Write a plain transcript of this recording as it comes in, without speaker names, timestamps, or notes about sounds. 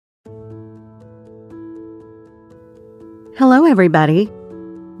Hello everybody!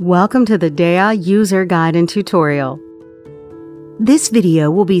 Welcome to the DEA User Guide and Tutorial. This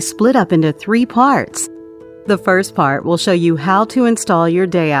video will be split up into 3 parts. The first part will show you how to install your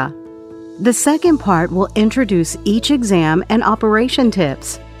DEA. The second part will introduce each exam and operation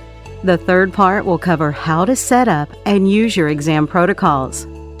tips. The third part will cover how to set up and use your exam protocols.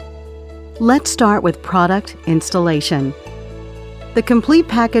 Let's start with product installation. The complete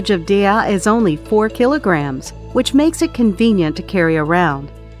package of DEA is only 4 kilograms, which makes it convenient to carry around.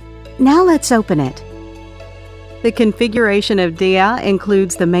 Now let's open it. The configuration of DEA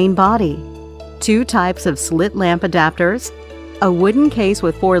includes the main body, 2 types of slit lamp adapters, a wooden case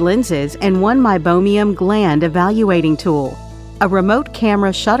with 4 lenses and 1 meibomian gland evaluating tool, a remote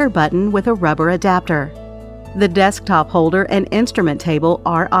camera shutter button with a rubber adapter. The desktop holder and instrument table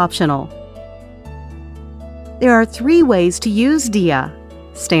are optional. There are 3 ways to use DEA: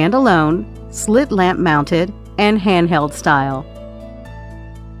 standalone, slit lamp mounted, and handheld style.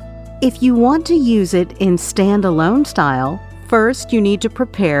 If you want to use it in standalone style, first you need to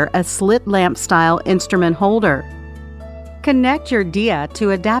prepare a slit lamp style instrument holder. Connect your DEA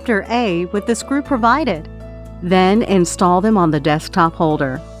to adapter A with the screw provided. Then install them on the desktop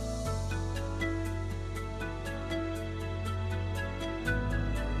holder.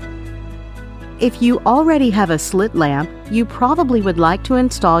 If you already have a slit lamp, you probably would like to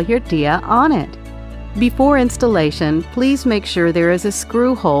install your DEA on it. Before installation, please make sure there is a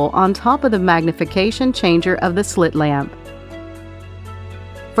screw hole on top of the magnification changer of the slit lamp.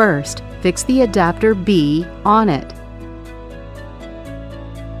 First, fix the adapter B on it.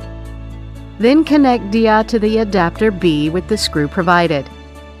 Then connect DEA to the adapter B with the screw provided.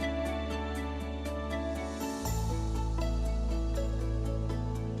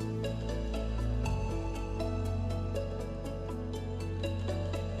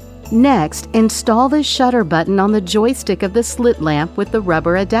 Next, install the shutter button on the joystick of the slit lamp with the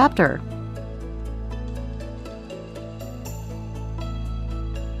rubber adapter.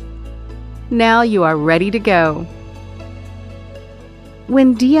 Now you are ready to go.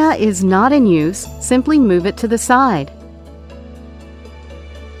 When DEA is not in use, simply move it to the side.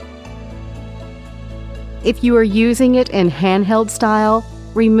 If you are using it in handheld style,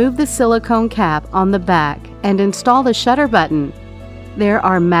 remove the silicone cap on the back and install the shutter button. There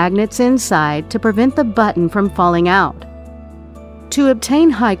are magnets inside to prevent the button from falling out. To obtain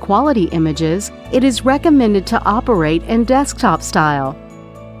high-quality images, it is recommended to operate in desktop style.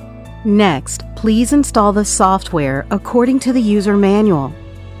 Next, please install the software according to the user manual.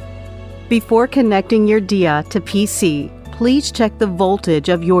 Before connecting your DEA to PC, please check the voltage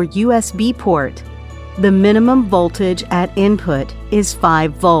of your USB port. The minimum voltage at input is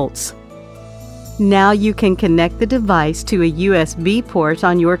 5 volts. Now you can connect the device to a USB port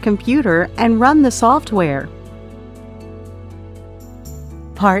on your computer and run the software.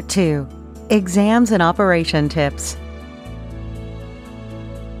 Part 2. Exams and Operation Tips.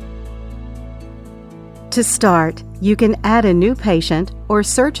 To start, you can add a new patient or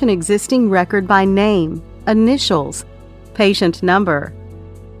search an existing record by name, initials, patient number,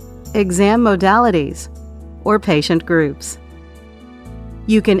 exam modalities, or patient groups.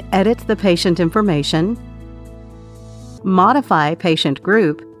 You can edit the patient information, modify patient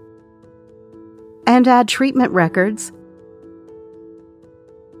group, and add treatment records.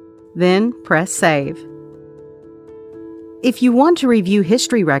 Then press Save. If you want to review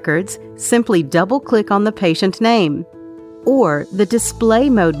history records, simply double-click on the patient name or the display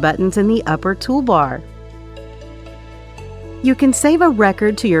mode buttons in the upper toolbar. You can save a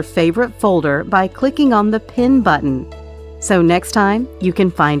record to your favorite folder by clicking on the Pin button, so next time you can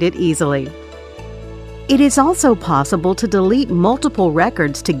find it easily. It is also possible to delete multiple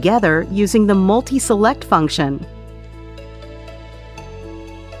records together using the multi-select function.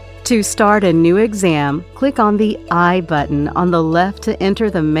 To start a new exam, click on the Eye button on the left to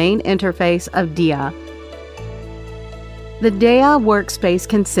enter the main interface of DEA. The DEA workspace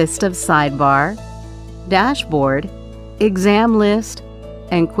consists of sidebar, dashboard, exam list,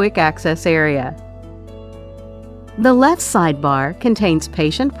 and quick access area. The left sidebar contains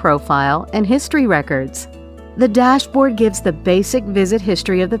patient profile and history records. The dashboard gives the basic visit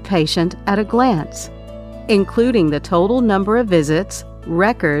history of the patient at a glance, including the total number of visits,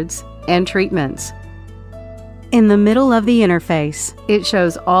 records, and treatments. In the middle of the interface, it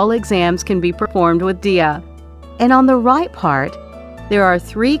shows all exams can be performed with DEA. And on the right part, there are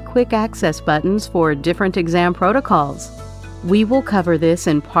 3 quick access buttons for different exam protocols. We will cover this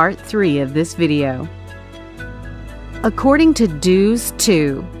in part 3 of this video. According to DEUS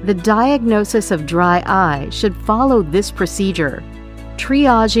 2, the diagnosis of dry eye should follow this procedure: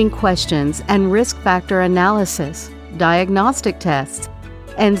 triaging questions and risk factor analysis, diagnostic tests,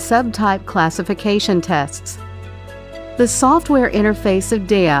 and subtype classification tests. The software interface of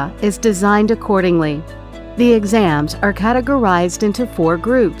DEA is designed accordingly. The exams are categorized into 4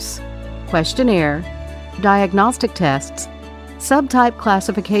 groups: questionnaire, diagnostic tests, subtype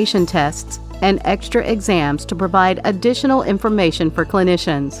classification tests, and extra exams to provide additional information for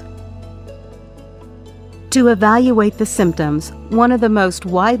clinicians. To evaluate the symptoms, one of the most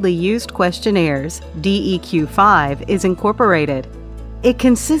widely used questionnaires, DEQ-5, is incorporated. It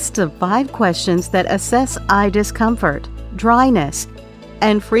consists of 5 questions that assess eye discomfort, dryness,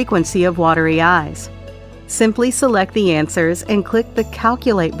 and frequency of watery eyes. Simply select the answers and click the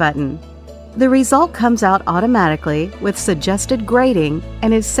Calculate button. The result comes out automatically with suggested grading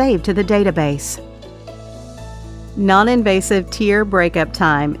and is saved to the database. Non-invasive tear breakup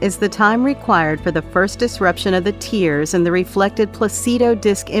time is the time required for the first disruption of the tears and the reflected placido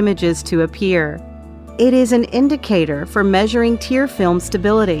disc images to appear. It is an indicator for measuring tear film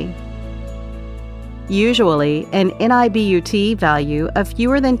stability. Usually, an NIBUT value of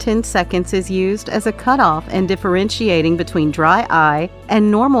fewer than 10 seconds is used as a cutoff in differentiating between dry eye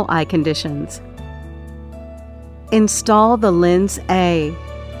and normal eye conditions. Install the lens A.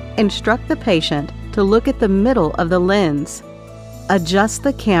 Instruct the patient to look at the middle of the lens. Adjust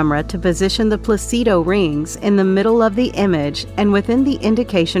the camera to position the placido rings in the middle of the image and within the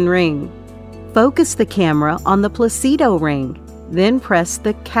indication ring. Focus the camera on the placido ring, then press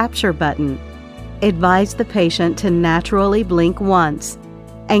the Capture button. Advise the patient to naturally blink once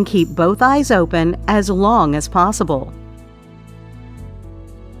and keep both eyes open as long as possible.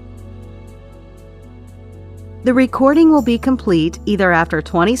 The recording will be complete either after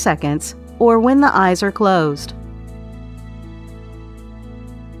 20 seconds or when the eyes are closed.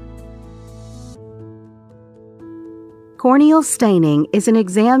 Corneal staining is an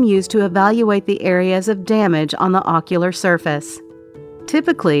exam used to evaluate the areas of damage on the ocular surface.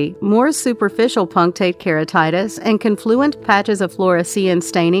 Typically, more superficial punctate keratitis and confluent patches of fluorescein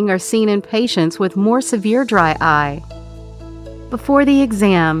staining are seen in patients with more severe dry eye. Before the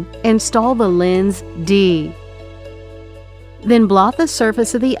exam, install the lens D. Then blot the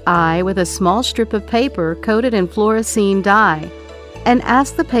surface of the eye with a small strip of paper coated in fluorescein dye and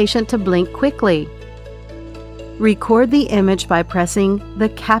ask the patient to blink quickly. Record the image by pressing the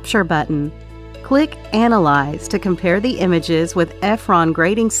Capture button. Click Analyze to compare the images with Efron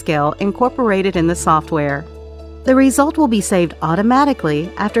grading scale incorporated in the software. The result will be saved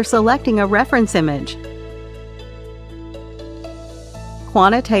automatically after selecting a reference image.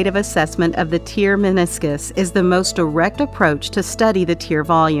 Quantitative assessment of the tear meniscus is the most direct approach to study the tear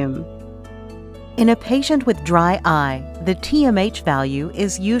volume. In a patient with dry eye, the TMH value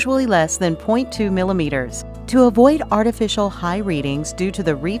is usually less than 0.2 millimeters. To avoid artificial high readings due to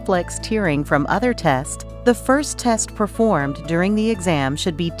the reflex tearing from other tests, the first test performed during the exam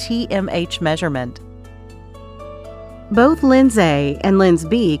should be TMH measurement. Both lens A and lens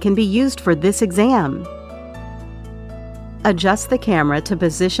B can be used for this exam. Adjust the camera to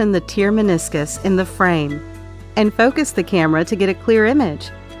position the tear meniscus in the frame and focus the camera to get a clear image.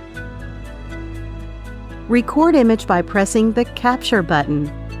 Record image by pressing the Capture button.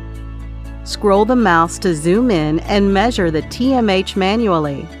 Scroll the mouse to zoom in and measure the TMH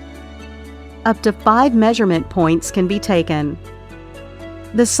manually. Up to 5 measurement points can be taken.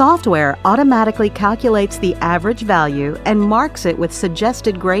 The software automatically calculates the average value and marks it with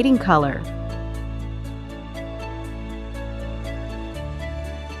suggested grading color.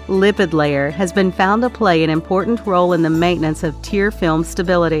 Lipid layer has been found to play an important role in the maintenance of tear film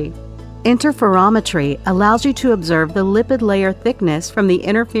stability. Interferometry allows you to observe the lipid layer thickness from the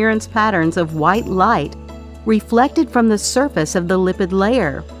interference patterns of white light reflected from the surface of the lipid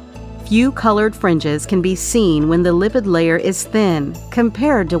layer. Few colored fringes can be seen when the lipid layer is thin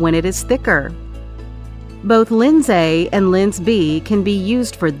compared to when it is thicker. Both lens A and lens B can be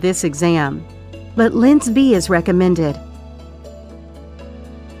used for this exam, but lens B is recommended.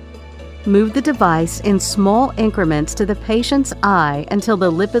 Move the device in small increments to the patient's eye until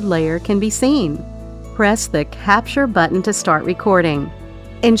the lipid layer can be seen. Press the Capture button to start recording.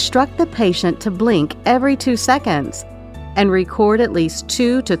 Instruct the patient to blink every 2 seconds and record at least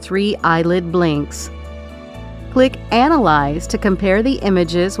 2 to 3 eyelid blinks. Click Analyze to compare the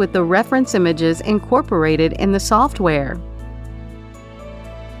images with the reference images incorporated in the software.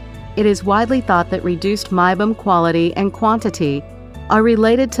 It is widely thought that reduced meibom quality and quantity are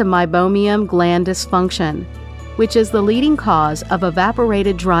related to meibomian gland dysfunction, which is the leading cause of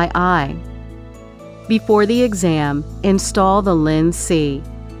evaporated dry eye. Before the exam, install the lens C.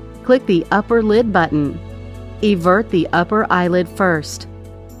 Click the upper lid button. Evert the upper eyelid first.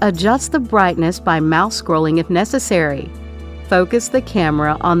 adjust the brightness by mouse scrolling if necessary. Focus the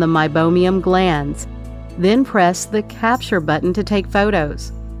camera on the meibomian glands, then press the capture button to take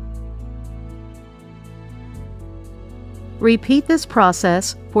photos. Repeat this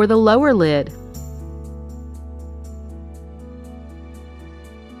process for the lower lid.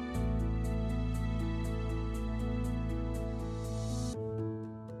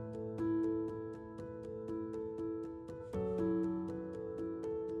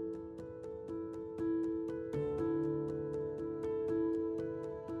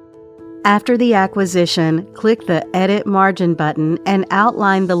 After the acquisition, click the Edit Margin button and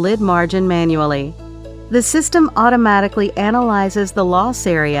outline the lid margin manually. The system automatically analyzes the loss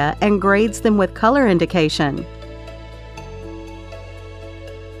area and grades them with color indication.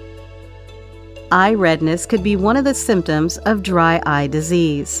 Eye redness could be one of the symptoms of dry eye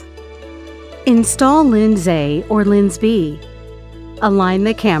disease. Install lens A or lens B. Align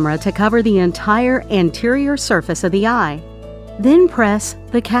the camera to cover the entire anterior surface of the eye. Then press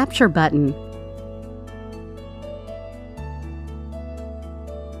the capture button.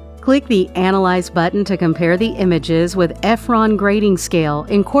 Click the Analyze button to compare the images with Efron grading scale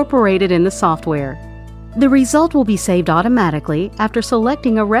incorporated in the software. The result will be saved automatically after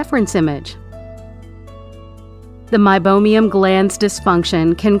selecting a reference image. The meibomian gland's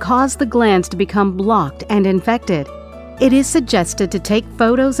dysfunction can cause the glands to become blocked and infected. It is suggested to take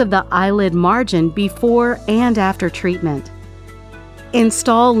photos of the eyelid margin before and after treatment.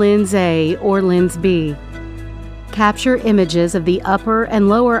 Install lens A or lens B. Capture images of the upper and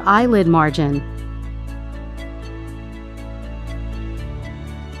lower eyelid margin.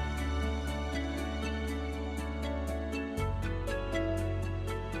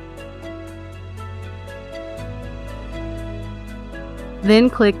 Then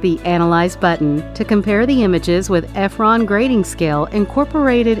click the Analyze button to compare the images with Efron grading scale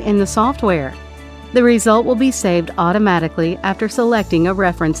incorporated in the software. The result will be saved automatically after selecting a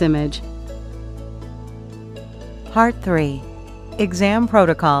reference image. Part 3. Exam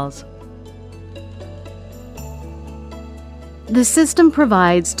Protocols. The system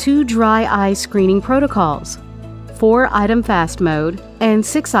provides 2 dry eye screening protocols, 4-item fast mode and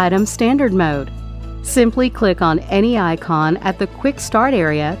 6-item standard mode. Simply click on any icon at the Quick Start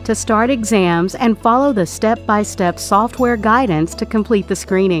area to start exams and follow the step-by-step software guidance to complete the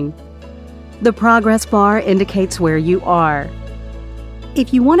screening. The progress bar indicates where you are.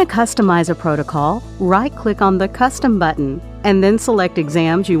 If you want to customize a protocol, right-click on the Custom button and then select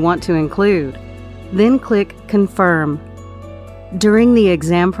exams you want to include. Then click Confirm. During the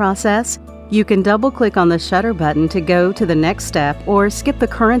exam process, you can double-click on the Shutter button to go to the next step or skip the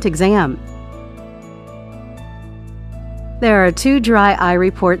current exam. There are 2 dry eye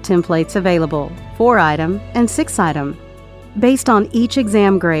report templates available, 4-item and 6-item. Based on each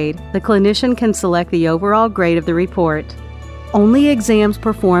exam grade, the clinician can select the overall grade of the report. Only exams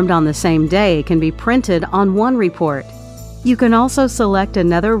performed on the same day can be printed on one report. You can also select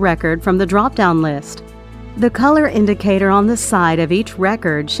another record from the drop-down list. The color indicator on the side of each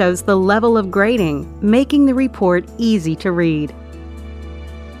record shows the level of grading, making the report easy to read.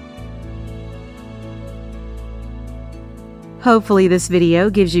 Hopefully this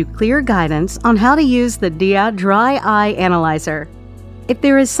video gives you clear guidance on how to use the DIA Dry Eye Analyzer. If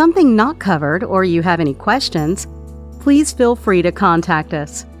there is something not covered or you have any questions, please feel free to contact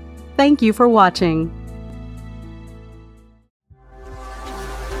us. Thank you for watching.